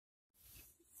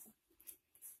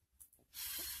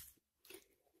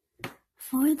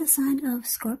For the sign of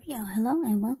Scorpio, hello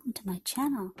and welcome to my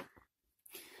channel.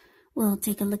 We'll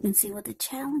take a look and see what the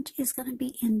challenge is going to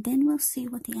be, and then we'll see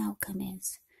what the outcome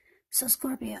is. So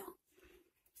Scorpio,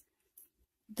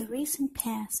 the recent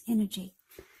past energy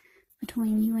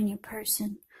between you and your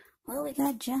person, well, we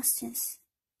got justice,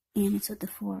 and it's with the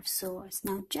Four of Swords.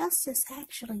 Now, justice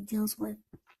actually deals with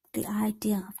the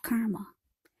idea of karma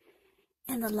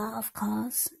and the law of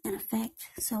cause and effect.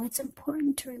 So it's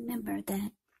important to remember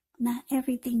that not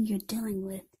everything you're dealing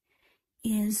with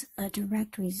is a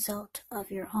direct result of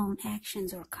your own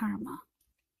actions or karma.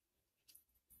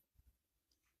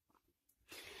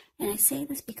 And I say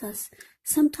this because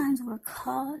sometimes we're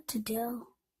called to deal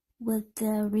with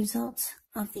the results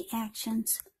of the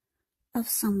actions of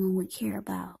someone we care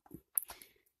about.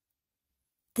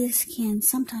 This can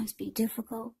sometimes be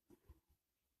difficult,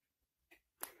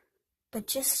 but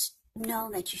just know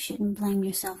that you shouldn't blame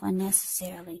yourself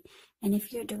unnecessarily. And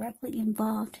if you're directly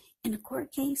involved in a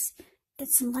court case,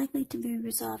 it's likely to be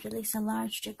resolved at least a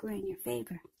large degree in your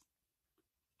favor.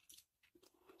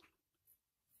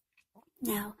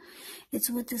 Now, it's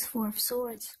with this Four of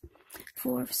Swords.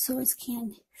 Four of Swords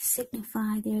can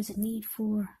signify there's a need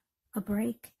for a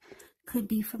break. Could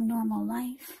be from normal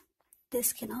life.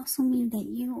 This can also mean that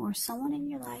you or someone in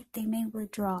your life, they may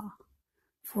withdraw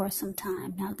for some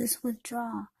time. Now, this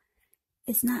withdrawal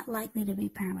is not likely to be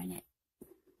permanent.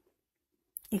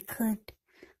 It could,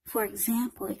 for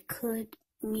example, it could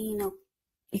mean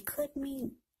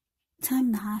time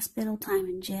in the hospital, time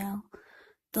in jail.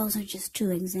 Those are just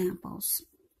two examples.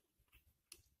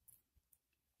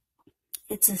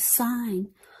 It's a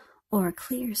sign or a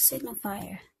clear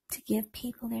signifier to give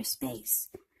people their space.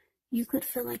 You could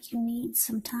feel like you need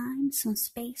some time, some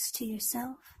space to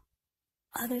yourself.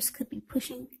 Others could be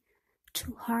pushing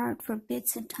too hard for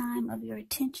bits and time of your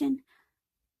attention,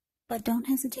 but don't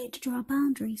hesitate to draw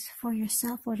boundaries for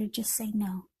yourself or to just say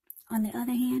no. On the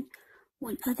other hand,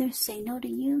 when others say no to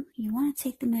you, you want to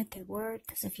take them at their word,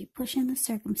 because if you push in the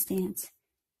circumstance,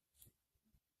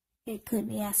 it could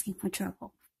be asking for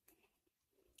trouble.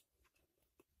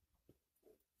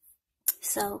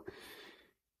 So,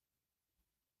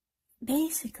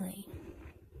 basically,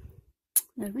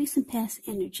 the recent past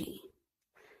energy,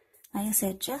 like I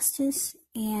said, justice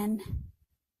and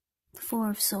Four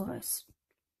of Swords.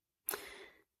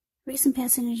 Recent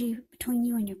past energy between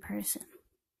you and your person.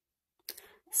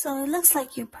 So it looks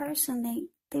like your person,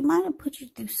 they might have put you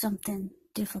through something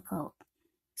difficult,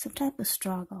 some type of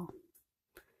struggle.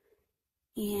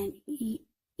 And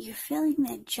you're feeling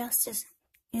that justice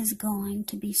is going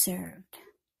to be served.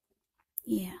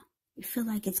 Yeah, you feel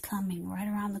like it's coming right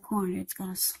around the corner. It's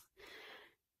going to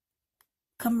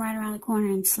come right around the corner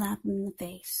and slap them in the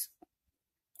face.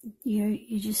 You're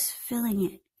just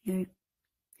feeling it.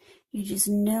 You just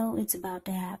know it's about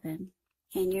to happen,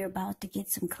 and you're about to get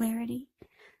some clarity.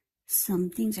 Some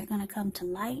things are going to come to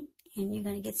light, and you're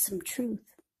going to get some truth.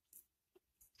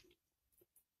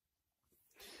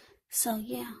 So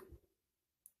yeah,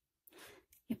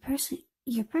 your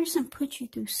person put you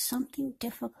through something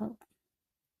difficult,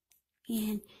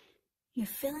 and you're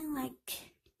feeling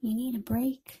like you need a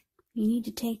break. You need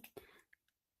to take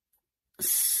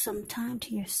some time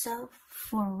to yourself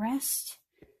for rest.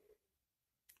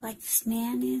 Like this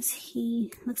man is,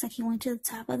 he looks like he went to the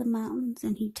top of the mountains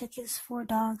and he took his 4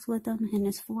 dogs with him and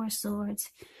his 4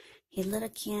 swords. He lit a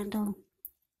candle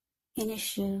in his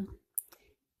shoe,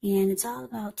 and it's all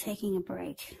about taking a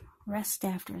break, rest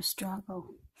after a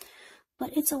struggle.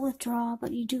 But it's a withdrawal,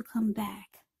 but you do come back.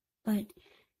 But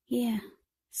yeah,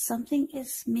 something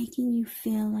is making you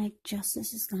feel like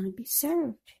justice is going to be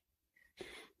served.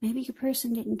 Maybe your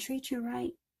person didn't treat you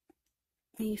right,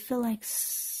 and you feel like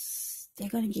they're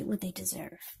going to get what they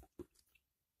deserve.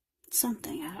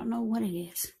 Something, I don't know what it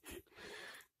is.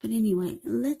 But anyway,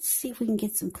 let's see if we can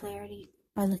get some clarity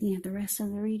by looking at the rest of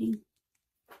the reading.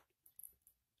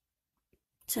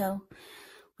 So,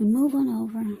 we move on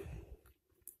over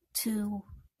to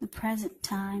the present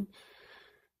time.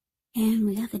 And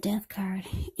we got the Death card,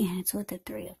 and it's with the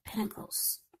 3 of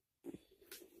Pentacles.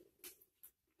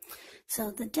 So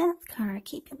the Death card,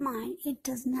 keep in mind, it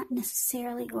does not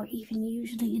necessarily or even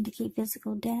usually indicate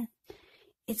physical death.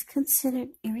 It's considered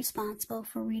irresponsible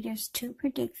for readers to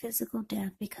predict physical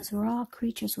death because we're all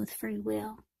creatures with free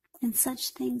will, and such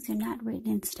things are not written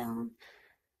in stone.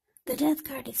 The Death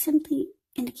card, it simply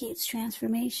indicates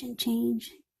transformation,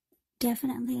 change,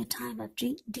 definitely a time of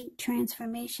deep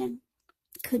transformation.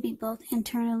 Could be both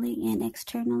internally and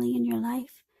externally in your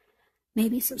life.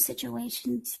 Maybe some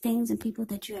situations, things, and people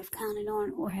that you have counted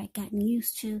on or had gotten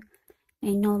used to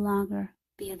may no longer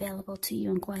be available to you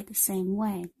in quite the same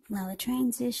way. Now, the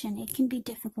transition, it can be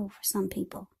difficult for some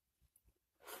people,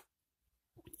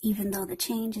 even though the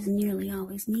change is nearly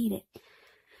always needed.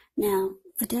 Now,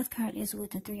 the Death card is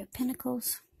with the Three of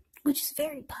Pentacles, which is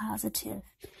very positive,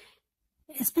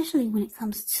 especially when it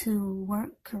comes to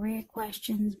work, career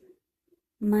questions,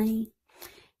 money.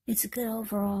 It's a good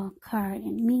overall card.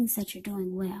 It means that you're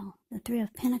doing well. The Three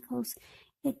of Pentacles,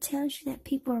 it tells you that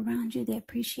people around you, they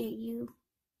appreciate you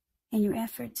and your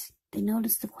efforts. They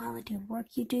notice the quality of work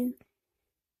you do,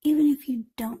 even if you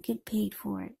don't get paid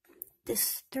for it.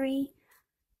 This Three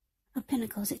of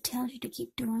Pentacles, it tells you to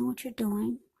keep doing what you're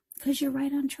doing because you're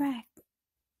right on track.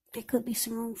 There could be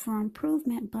some room for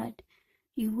improvement, but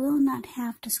you will not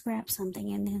have to scrap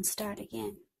something and then start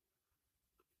again.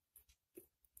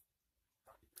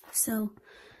 So,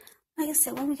 like I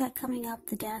said, what we got coming up,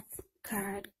 the Death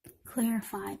card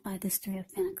clarified by this Three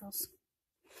of Pentacles.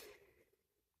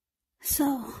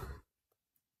 So,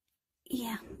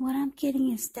 yeah, what I'm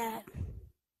getting is that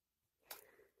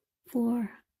for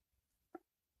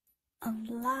a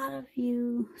lot of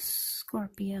you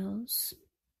Scorpios,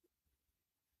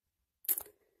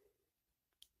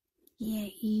 yeah,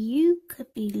 you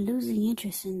could be losing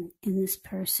interest in this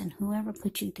person, whoever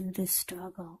put you through this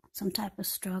struggle, some type of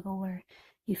struggle where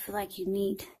you feel like you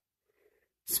need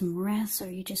some rest or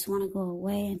you just want to go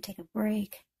away and take a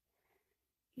break.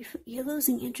 You're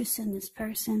losing interest in this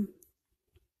person.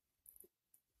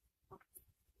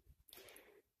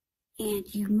 And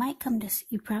you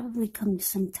probably come to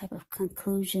some type of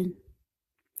conclusion.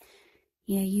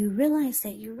 Yeah, you realize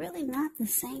that you're really not the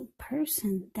same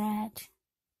person that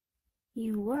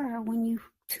you were when you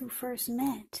two first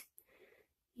met.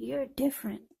 You're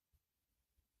different.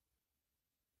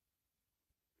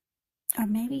 Or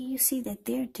maybe you see that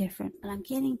they're different, but I'm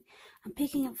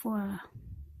picking up for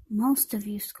most of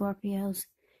you Scorpios,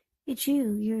 it's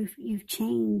you've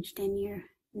changed and you're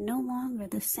no longer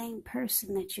the same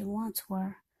person that you once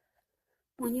were.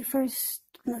 When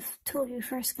the two of you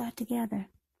first got together,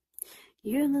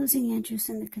 you're losing interest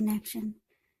in the connection.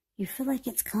 You feel like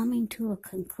it's coming to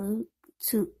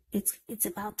it's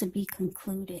about to be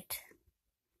concluded.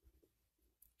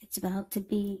 It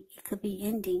could be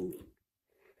ending.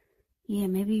 Yeah,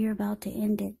 maybe you're about to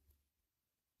end it.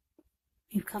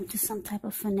 You've come to some type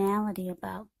of finality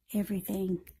about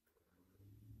everything.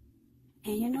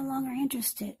 And you're no longer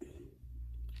interested.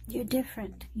 You're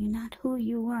different. You're not who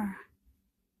you were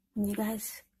when you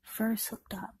guys first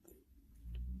hooked up.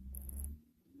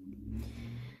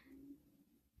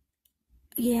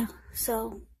 Yeah,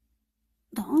 so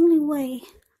the only way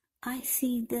I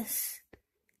see this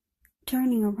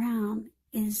turning around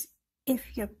is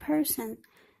if your person,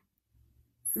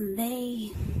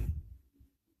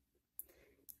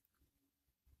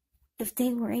 if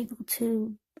they were able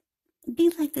to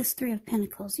be like this Three of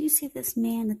Pentacles. You see this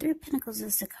man, the Three of Pentacles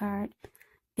is the card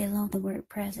below the word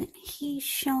present. He's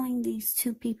showing these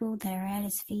two people that are at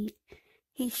his feet,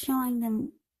 he's showing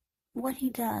them what he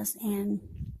does, and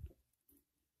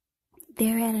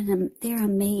they're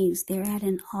amazed, they're at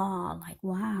an awe, like,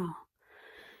 wow.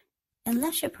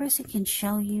 Unless your person can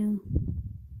show you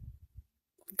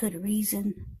good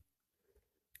reason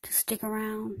to stick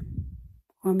around,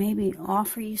 or maybe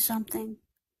offer you something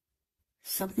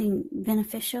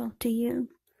beneficial to you,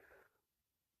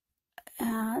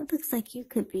 it looks like you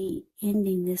could be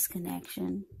ending this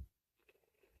connection.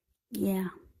 Yeah.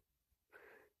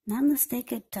 Not unless they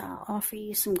could offer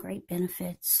you some great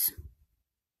benefits,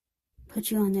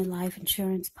 put you on their life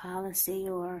insurance policy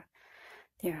or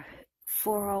their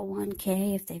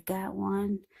 401k if they've got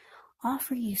one,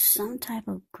 offer you some type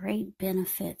of great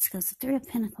benefits, because the Three of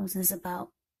Pentacles is about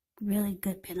really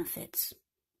good benefits.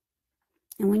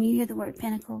 And when you hear the word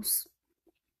Pentacles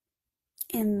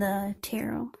in the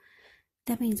tarot,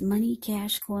 that means money,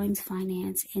 cash, coins,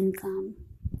 finance, income.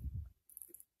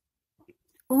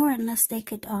 Or unless they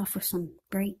could offer some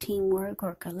great teamwork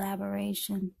or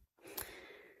collaboration.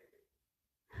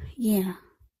 Yeah.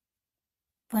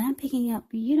 But I'm picking up,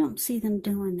 you don't see them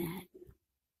doing that.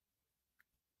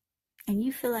 And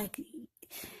you feel like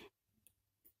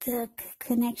the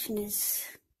connection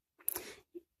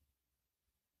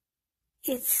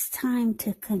it's time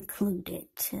to conclude it,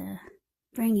 to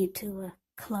bring it to a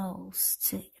close.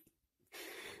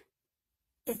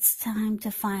 It's time to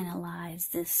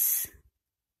finalize this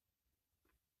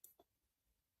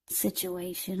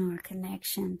situation or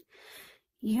connection.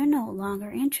 You're no longer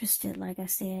interested, like I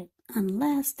said,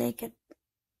 unless they could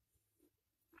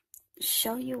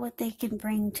show you what they can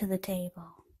bring to the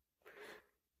table.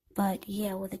 But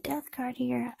yeah, with the Death card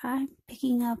here, I'm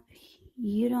picking up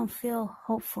you don't feel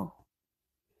hopeful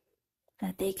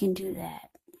that they can do that.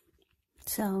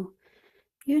 So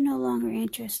you're no longer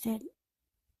interested.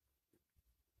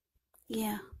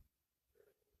 Yeah.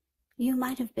 You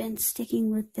might have been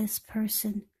sticking with this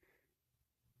person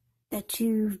that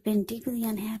you've been deeply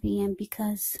unhappy in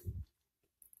because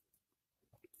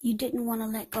you didn't want to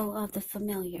let go of the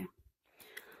familiar.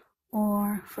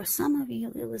 Or for some of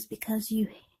you, it was because you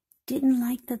didn't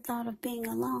like the thought of being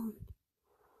alone.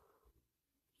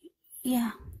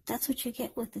 Yeah, that's what you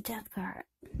get with the Death card.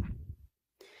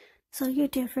 So you're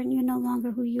different. You're no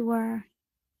longer who you were.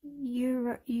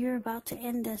 You're about to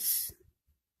end this.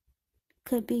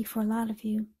 Could be for a lot of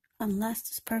you, unless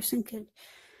this person could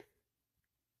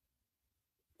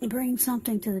bring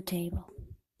something to the table.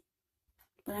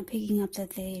 But I'm picking up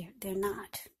that they're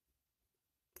not.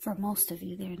 For most of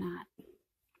you, they're not.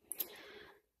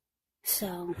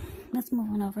 So let's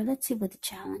move on over. Let's see what the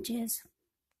challenge is.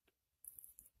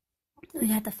 We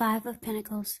got the Five of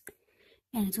Pentacles,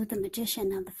 and it's with the Magician.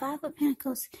 Now, the Five of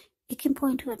Pentacles, it can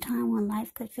point to a time when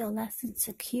life could feel less than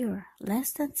secure.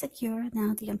 Less than secure.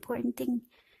 Now, the important thing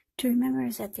to remember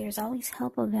is that there's always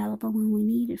help available when we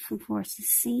need it from forces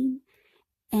seen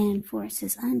and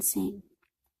forces unseen.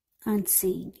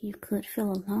 You could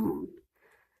feel alone.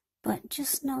 But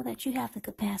just know that you have the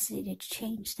capacity to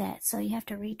change that. So you have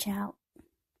to reach out.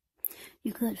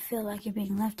 You could feel like you're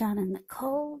being left out in the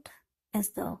cold,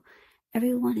 as though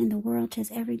everyone in the world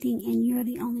has everything and you're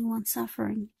the only one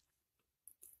suffering.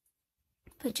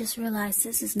 But just realize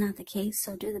this is not the case,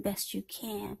 so do the best you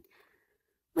can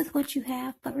with what you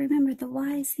have. But remember, the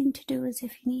wise thing to do is,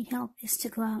 if you need help, is to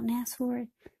go out and ask for it,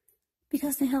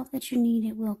 because the help that you need,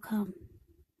 it will come.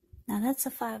 Now, that's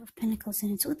the Five of Pentacles,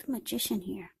 and it's with the Magician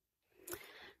here.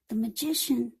 The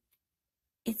Magician,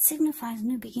 it signifies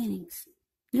new beginnings.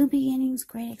 New beginnings,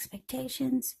 great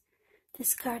expectations.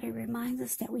 This card, it reminds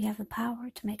us that we have the power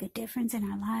to make a difference in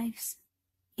our lives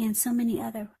and so many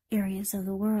other areas of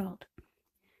the world,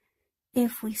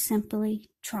 if we simply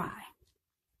try.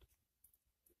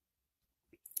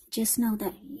 Just know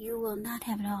that you will not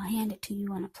have it all handed to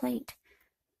you on a plate,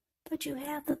 but you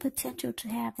have the potential to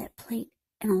have that plate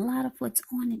and a lot of what's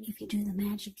on it if you do the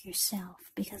magic yourself,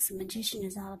 because the Magician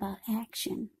is all about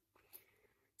action.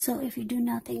 So if you do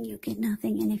nothing, you get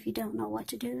nothing, and if you don't know what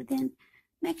to do, then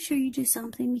make sure you do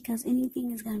something, because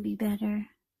anything is going to be better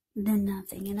than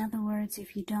nothing. In other words,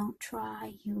 if you don't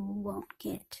try, you won't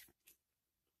get.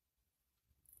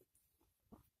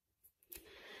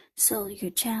 So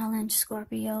your challenge,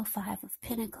 Scorpio, Five of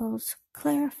Pentacles,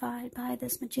 clarified by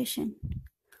this Magician.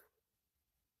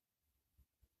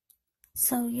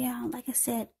 So yeah, like I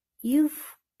said, you're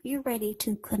ready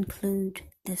to conclude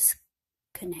this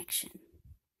connection.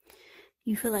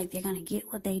 You feel like they're going to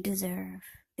get what they deserve.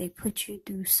 They put you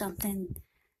through something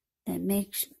that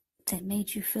made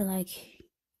you feel like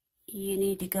you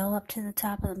need to go up to the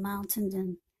top of the mountains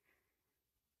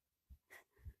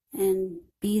and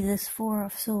be this Four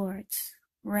of Swords.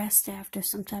 Rest after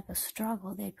some type of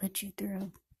struggle they put you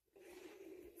through.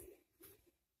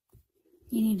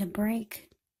 You need a break.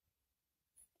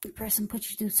 The person put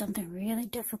you through something really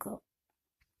difficult.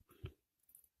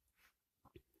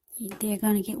 They're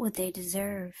going to get what they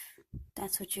deserve.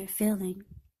 That's what you're feeling.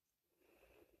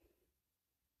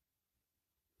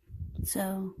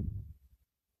 So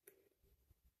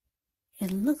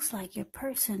it looks like your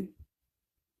person,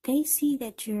 they see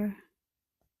that you're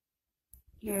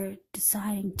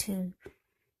deciding to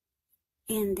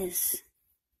end this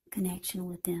connection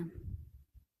with them.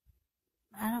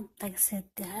 I'm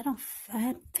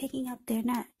picking up, they're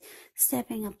not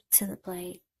stepping up to the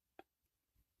plate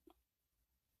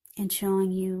and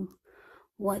showing you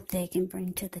what they can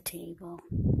bring to the table.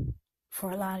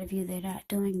 For a lot of you, they're not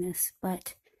doing this,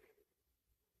 but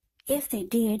if they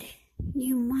did,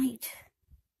 you might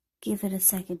give it a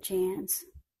second chance.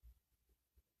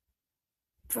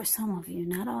 For some of you,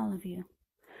 not all of you.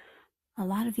 A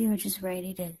lot of you are just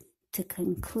ready to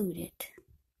conclude it,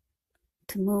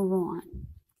 to move on,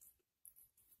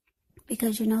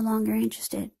 because you're no longer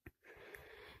interested.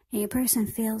 And your person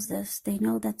feels this. They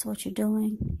know that's what you're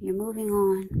doing. You're moving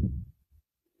on.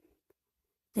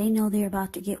 They know they're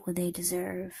about to get what they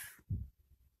deserve.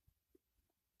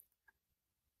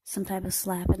 Some type of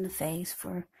slap in the face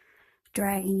for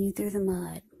dragging you through the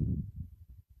mud.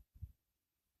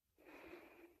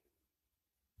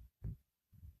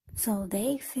 So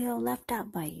they feel left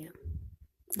out by you.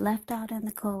 Left out in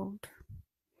the cold.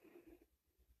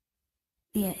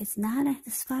 Yeah,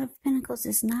 this Five of Pentacles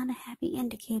is not a happy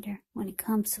indicator when it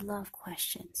comes to love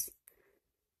questions.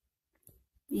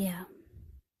 Yeah.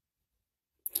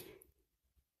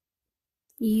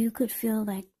 You could feel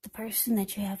like the person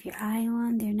that you have your eye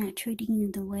on, they're not treating you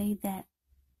the way that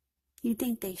You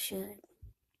think they should.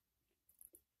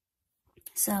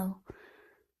 So,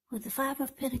 with the Five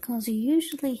of Pentacles, you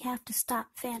usually have to stop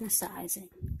fantasizing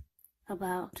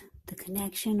about the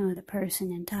connection or the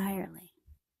person entirely.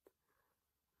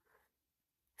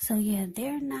 So yeah,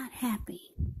 they're not happy.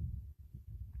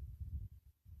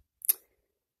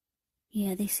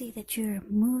 Yeah, they see that you're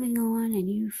moving on and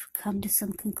you've come to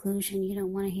some conclusion. You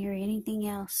don't want to hear anything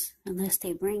else unless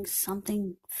they bring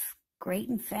something great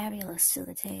and fabulous to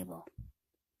the table.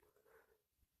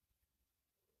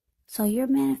 So you're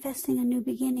manifesting a new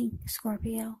beginning,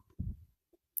 Scorpio.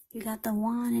 You got the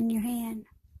wand in your hand.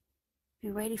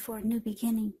 You're ready for a new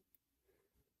beginning.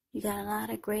 You got a lot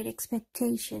of great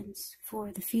expectations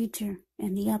for the future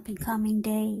and the up and coming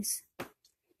days.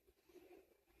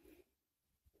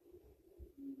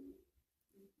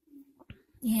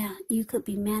 Yeah, you could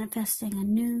be manifesting a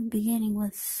new beginning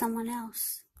with someone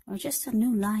else or just a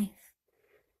new life.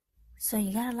 So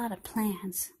you got a lot of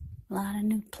plans, a lot of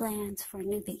new plans for a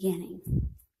new beginning.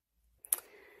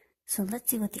 So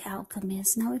let's see what the outcome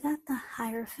is. Now we got the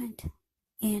Hierophant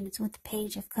and it's with the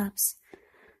Page of Cups.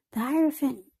 The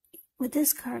Hierophant, with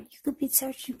this card, you could be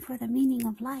searching for the meaning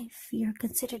of life. You're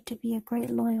considered to be a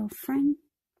great loyal friend.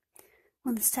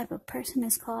 When this type of person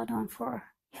is called on for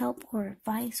help or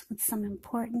advice with some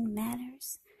important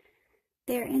matters,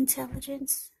 their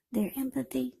intelligence, their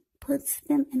empathy puts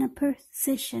them in a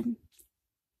position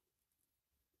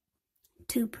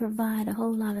to provide a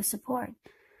whole lot of support.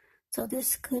 So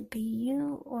this could be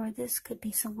you, or this could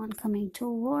be someone coming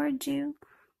towards you,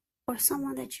 or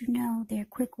someone that you know. They're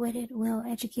quick-witted,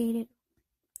 well-educated.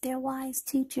 They're wise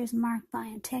teachers marked by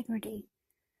integrity.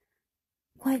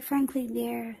 Quite frankly,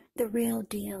 they're the real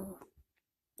deal.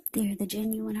 They're the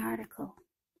genuine article.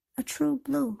 A true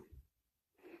blue.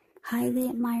 Highly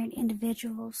admired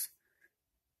individuals.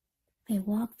 They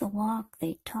walk the walk,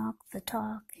 they talk the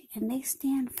talk, and they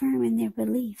stand firm in their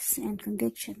beliefs and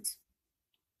convictions.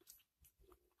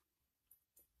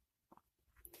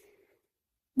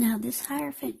 Now, this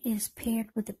Hierophant is paired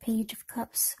with the Page of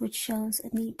Cups, which shows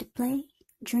a need to play,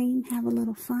 dream, have a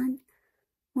little fun.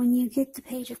 When you get the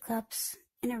Page of Cups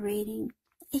in a reading,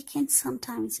 it can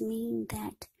sometimes mean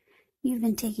that you've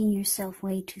been taking yourself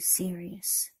way too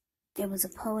serious. There was a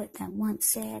poet that once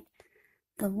said,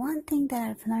 "The one thing that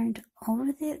I've learned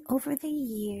over the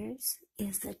years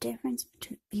is the difference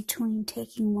between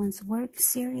taking one's work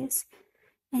serious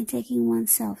and taking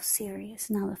oneself serious."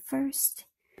 Now, the first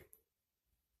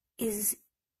is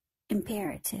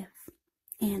imperative,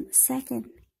 and the second,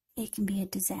 it can be a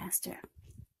disaster.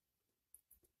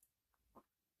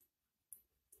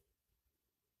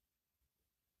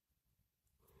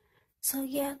 So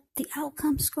yeah, the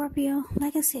outcome, Scorpio,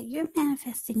 like I said, you're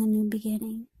manifesting a new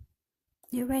beginning.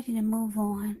 You're ready to move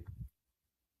on.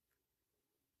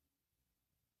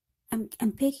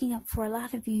 I'm picking up for a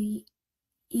lot of you,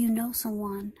 you know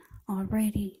someone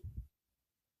already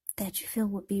that you feel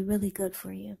would be really good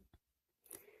for you.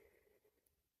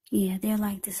 Yeah, they're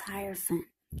like this Hierophant.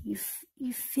 You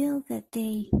feel that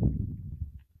this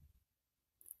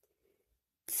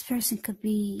person could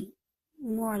be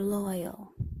more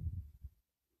loyal,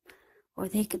 or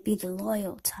they could be the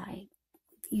loyal type.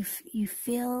 You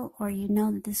feel, or you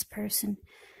know that this person,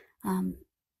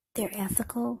 they're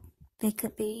ethical. They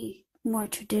could be more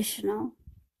traditional.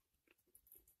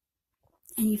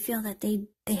 And you feel that they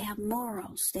have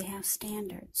morals, they have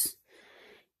standards.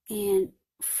 And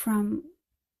from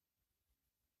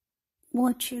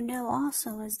what you know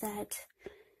also is that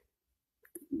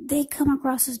they come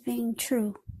across as being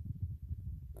true.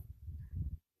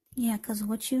 Yeah, because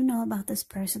what you know about this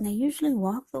person, they usually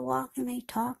walk the walk and they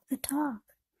talk the talk.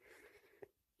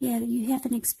 Yeah, you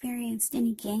haven't experienced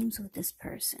any games with this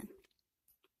person.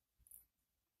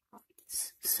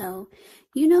 So,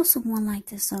 you know someone like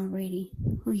this already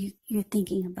who you're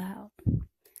thinking about.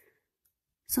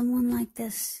 Someone like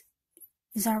this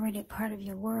is already a part of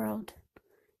your world.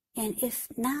 And if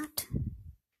not,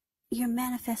 you're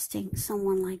manifesting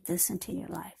someone like this into your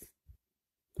life.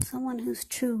 Someone who's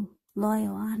true,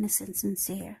 loyal, honest, and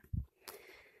sincere.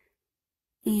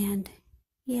 And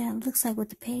yeah, it looks like with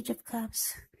the Page of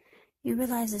Cups, you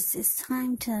realize it's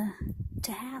time to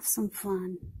have some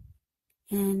fun.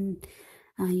 And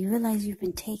you realize you've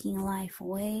been taking life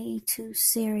way too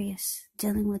serious,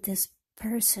 dealing with this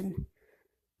person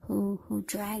who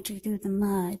dragged you through the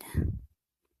mud.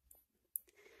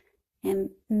 And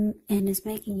is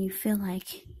making you feel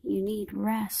like you need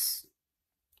rest.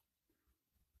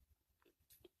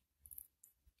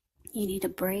 You need a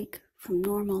break from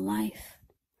normal life.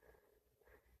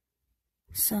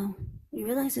 So you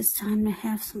realize it's time to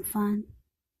have some fun.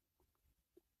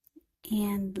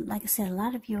 And like I said, a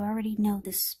lot of you already know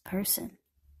this person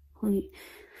who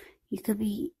you could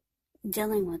be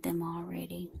dealing with them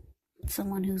already.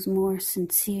 Someone who's more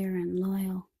sincere and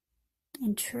loyal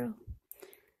and true.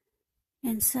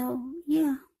 And so,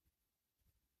 yeah,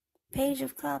 Page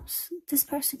of Cups, this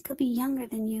person could be younger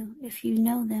than you if you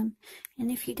know them.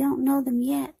 And if you don't know them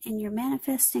yet and you're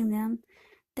manifesting them,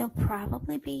 they'll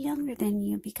probably be younger than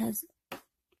you, because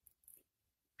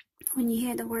when you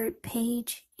hear the word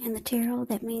page in the tarot,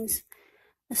 that means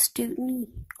a student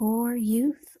or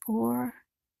youth or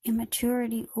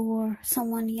immaturity or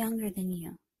someone younger than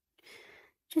you.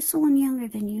 Just someone younger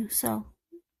than you. So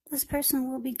this person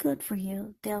will be good for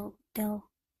you. They'll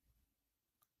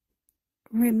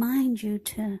remind you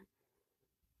to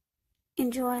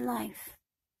enjoy life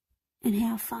and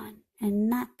have fun and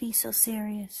not be so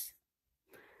serious.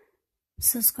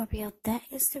 So Scorpio, that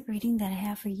is the reading that I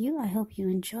have for you. I hope you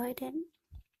enjoyed it.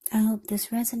 I hope this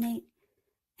resonates.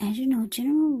 As you know,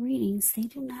 general readings, they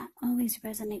do not always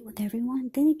resonate with everyone.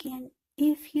 Then again,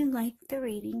 if you like the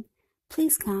reading,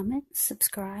 please comment,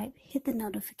 subscribe, hit the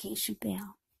notification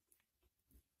bell.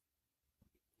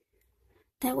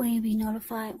 That way you'll be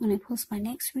notified when I post my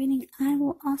next reading. I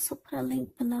will also put a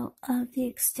link below of the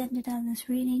extended of this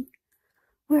reading,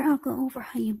 where I'll go over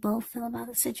how you both feel about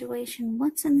the situation,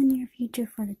 what's in the near future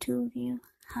for the two of you,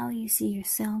 how you see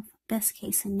yourself, best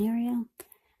case scenario,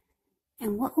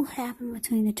 and what will happen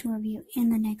between the two of you in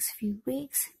the next few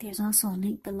weeks. There's also a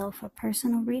link below for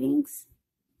personal readings.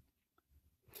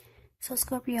 So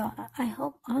Scorpio, I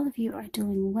hope all of you are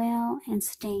doing well and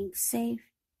staying safe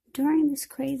during this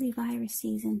crazy virus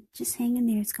season. Just hang in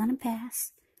there, it's gonna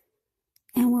pass.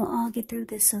 And we'll all get through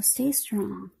this, so stay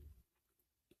strong.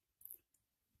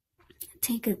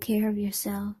 Take good care of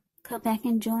yourself. Come back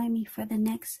and join me for the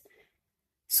next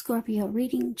Scorpio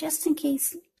reading. Just in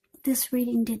case this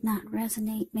reading did not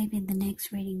resonate, maybe the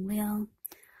next reading will.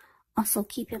 Also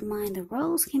keep in mind the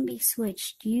roles can be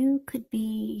switched. You could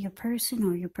be your person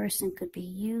or your person could be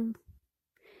you.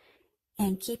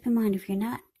 And keep in mind, if you're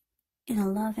not in a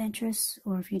love interest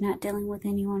or if you're not dealing with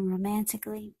anyone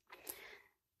romantically,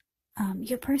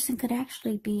 your person could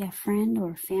actually be a friend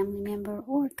or a family member,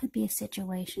 or it could be a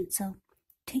situation. So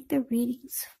take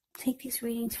these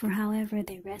readings for however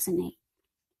they resonate.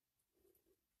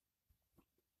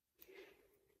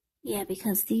 Yeah,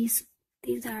 because these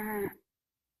are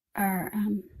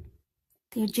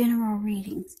they're general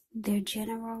readings. They're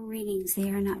general readings. They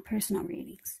are not personal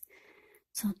readings.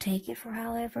 So take it for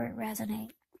however it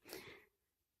resonates.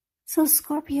 So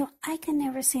Scorpio, I can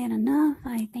never say it enough.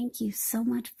 I thank you so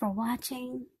much for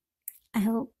watching. I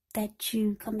hope that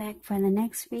you come back for the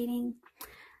next reading.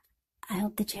 I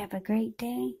hope that you have a great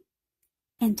day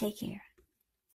and take care.